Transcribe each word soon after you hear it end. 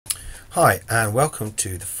Hi and welcome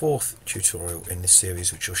to the fourth tutorial in this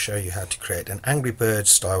series, which will show you how to create an Angry Birds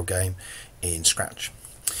style game in Scratch.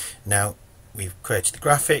 Now we've created the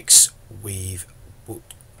graphics, we've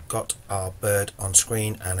got our bird on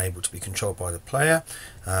screen and able to be controlled by the player,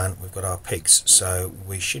 and we've got our pigs, so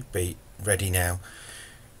we should be ready now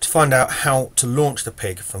to find out how to launch the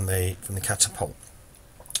pig from the catapult.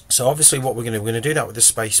 So obviously what we're going to do that with the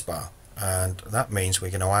space bar, and that means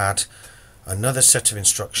we're going to add another set of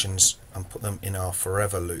instructions and put them in our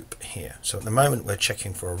forever loop here. So at the moment we're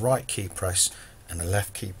checking for a right key press and a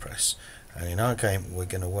left key press, and in our game we're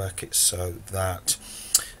going to work it so that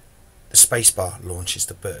the spacebar launches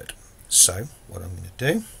the bird. So what I'm going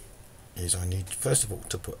to do is I need first of all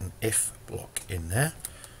to put an if block in there.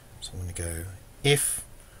 So I'm going to go if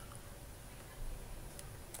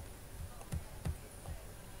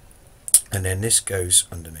and then this goes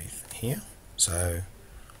underneath here. So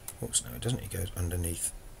oops, no it doesn't, it goes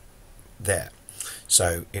underneath there.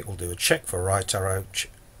 So it will do a check for right arrow,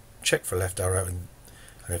 check for left arrow, and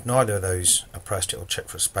if neither of those are pressed it will check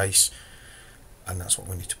for space, and that's what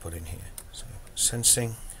we need to put in here. So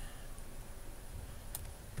sensing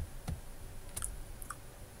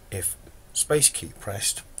if space key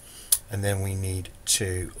pressed, and then we need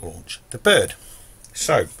to launch the bird.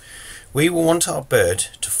 So we will want our bird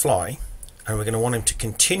to fly, and we're going to want him to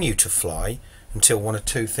continue to fly until one of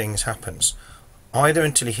two things happens. Either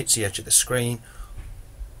until he hits the edge of the screen,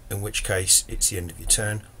 in which case it's the end of your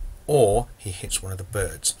turn, or he hits one of the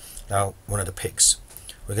birds. Now, one of the pigs.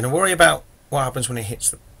 We're going to worry about what happens when it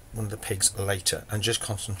hits one of the pigs later, and just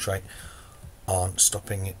concentrate on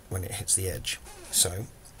stopping it when it hits the edge. So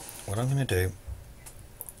what I'm going to do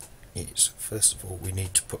is, first of all, we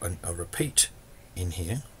need to put a repeat in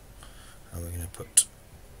here, and we're going to put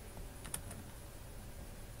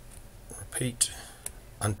repeat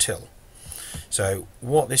until. So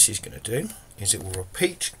what this is going to do is it will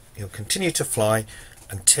repeat, it'll continue to fly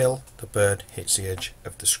until the bird hits the edge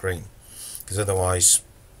of the screen, because otherwise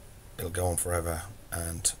it'll go on forever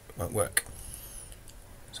and it won't work.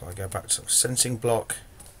 So I go back to sensing block,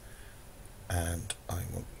 and I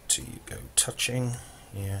want to go touching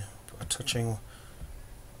here, put a touching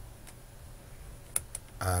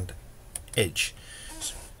and edge.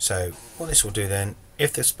 So what this will do then,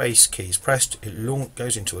 if the space key is pressed, it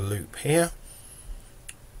goes into a loop here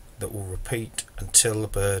that will repeat until the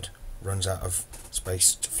bird runs out of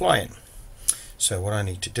space to fly in. So what I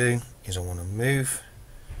need to do is I want to move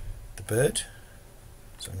the bird.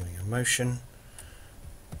 So I'm going to go motion,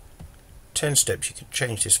 10 steps. You can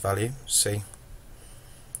change this value, see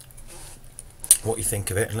what you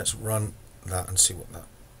think of it, and let's run that and see what that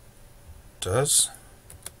does.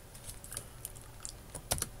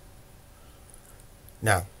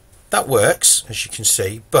 Now that works, as you can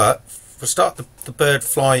see, but for a start the bird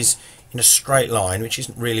flies in a straight line, which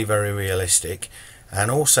isn't really very realistic, and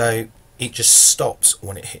also it just stops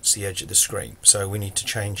when it hits the edge of the screen. So we need to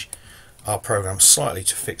change our program slightly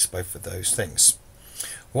to fix both of those things.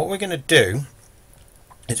 What we're going to do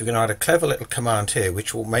is we're going to add a clever little command here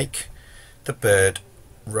which will make the bird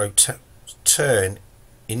turn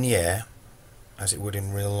in the air as it would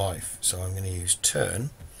in real life. So I'm going to use turn,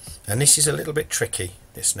 and this is a little bit tricky,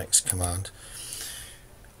 this next command.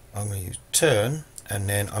 I'm going to use turn, and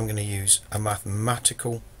then I'm going to use a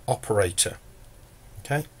mathematical operator.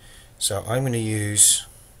 Okay, so I'm going to use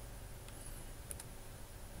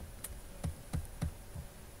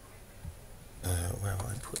where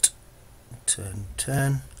I put turn,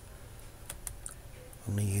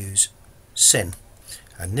 I'm going to use sin,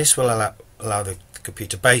 and this will allow the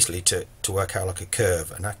computer basically to work out like a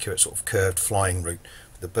curve, an accurate sort of curved flying route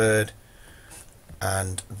for the bird.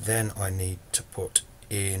 And then I need to put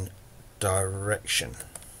in direction.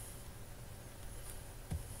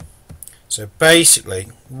 So basically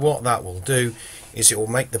what that will do is it will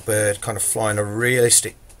make the bird kind of fly in a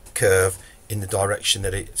realistic curve in the direction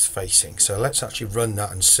that it's facing. So let's actually run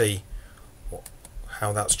that and see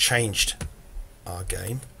how that's changed our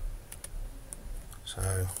game.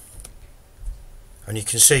 So, and you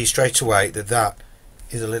can see straight away that that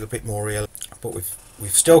is a little bit more real, but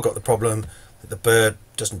we've still got the problem that the bird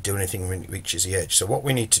doesn't do anything when it reaches the edge. So what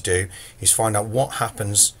we need to do is find out what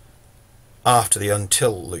happens after the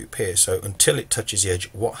until loop here. So until it touches the edge,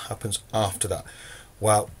 what happens after that?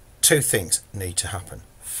 Well, two things need to happen.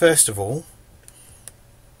 First of all,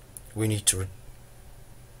 we need to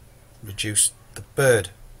reduce the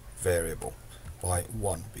bird variable by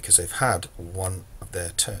 1, because they've had one of their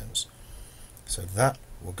turns. So that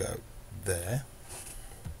will go there.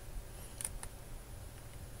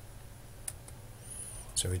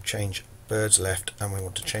 So we change birds left, and we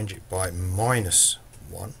want to change it by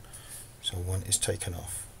 -1. So one is taken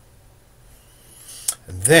off.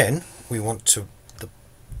 And then we want to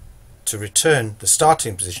return the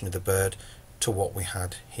starting position of the bird to what we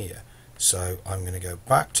had here. So I'm going to go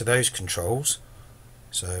back to those controls.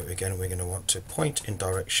 So again, we're going to want to point in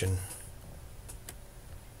direction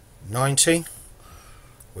 90.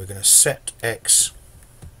 We're going to set X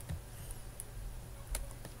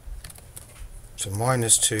to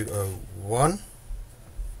 -201,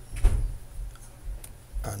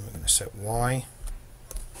 and we're going to set Y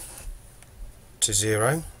to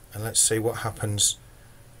 0, and let's see what happens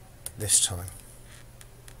this time.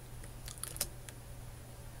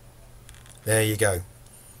 There you go.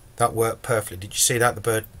 That worked perfectly. Did you see that? The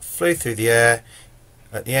bird flew through the air.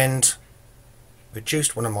 At the end,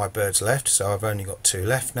 reduced one of my birds left, so I've only got 2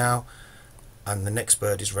 left now, and the next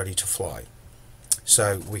bird is ready to fly.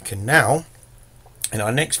 So we can now, in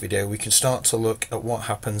our next video, we can start to look at what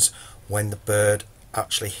happens when the bird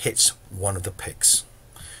actually hits one of the picks.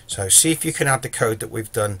 So see if you can add the code that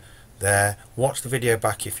we've done there. Watch the video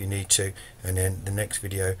back if you need to, and then the next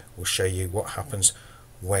video will show you what happens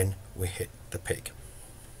when we hit the pick.